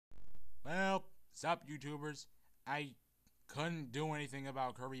Sup, YouTubers? I couldn't do anything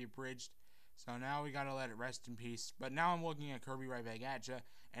about Kirby Abridged, so now we gotta let it rest in peace. But now I'm looking at Kirby right back at ya,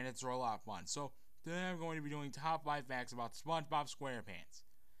 and it's a lot of fun. So today I'm going to be doing top 5 facts about Spongebob SquarePants.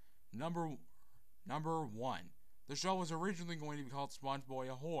 Number 1. The show was originally going to be called SpongeBoy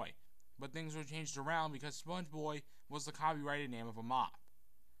Ahoy, but things were changed around because SpongeBoy was the copyrighted name of a mop.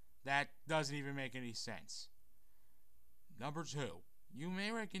 That doesn't even make any sense. Number 2. You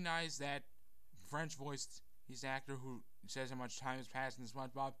may recognize that French voiced actor who says how much time has passed in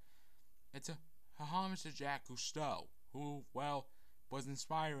SpongeBob. It's a homage to Jacques Cousteau, who, well, was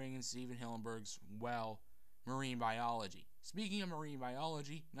inspiring in Steven Hillenburg's, marine biology. Speaking of marine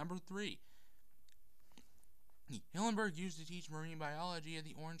biology, number 3. Hillenburg used to teach marine biology at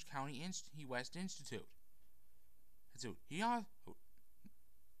the Orange County West Institute.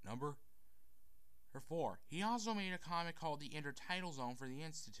 Number 4. He also made a comic called The Intertidal Zone for the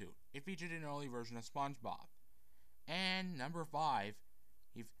Institute. It featured an early version of SpongeBob. And number 5,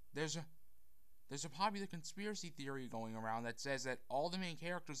 there's a popular conspiracy theory going around that says that all the main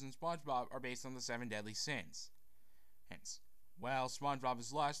characters in SpongeBob are based on the 7 deadly sins. Hence, SpongeBob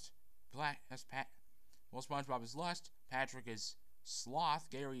is lust, SpongeBob is lust, Patrick is sloth,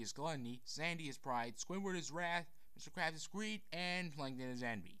 Gary is gluttony, Sandy is pride, Squidward is wrath, Mr. Krabs is greed, and Plankton is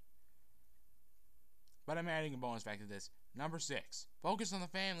envy. But I'm adding a bonus fact to this. Number 6. Focus on the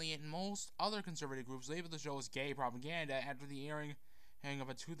Family and most other conservative groups labeled the show as gay propaganda after the airing of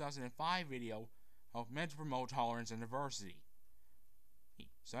a 2005 video meant to promote tolerance and diversity.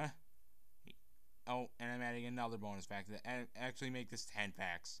 And I'm adding another bonus fact to that, and actually make this 10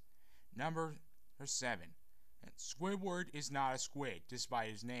 facts. Number 7. Squidward is not a squid, despite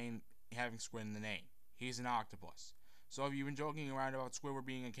his name having squid in the name. He's an octopus. So if you've been joking around about Squidward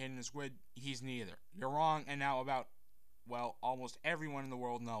being a kid and a squid, he's neither. You're wrong, and now almost everyone in the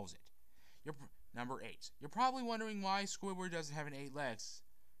world knows it. Number 8. You're probably wondering why Squidward doesn't have any 8 legs.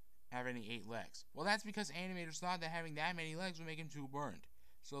 Well, that's because animators thought that having that many legs would make him too burned,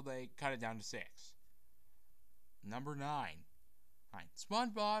 so they cut it down to 6. Number 9.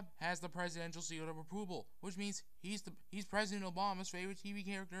 SpongeBob has the presidential seal of approval, which means he's President Obama's favorite TV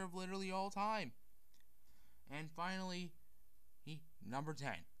character of literally all time. And finally, number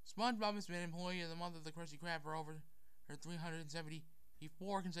 10. SpongeBob has been employee of the month of the Krusty Krab for over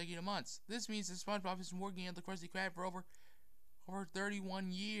 374 consecutive months. This means that SpongeBob has been working at the Krusty Krab for over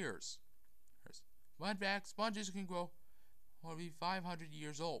 31 years. Fun fact, sponges can grow or be 500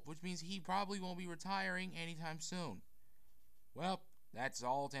 years old, which means he probably won't be retiring anytime soon. Well, that's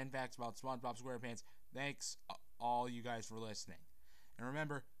all 10 facts about SpongeBob SquarePants. Thanks all you guys for listening. And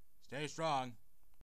remember, stay strong.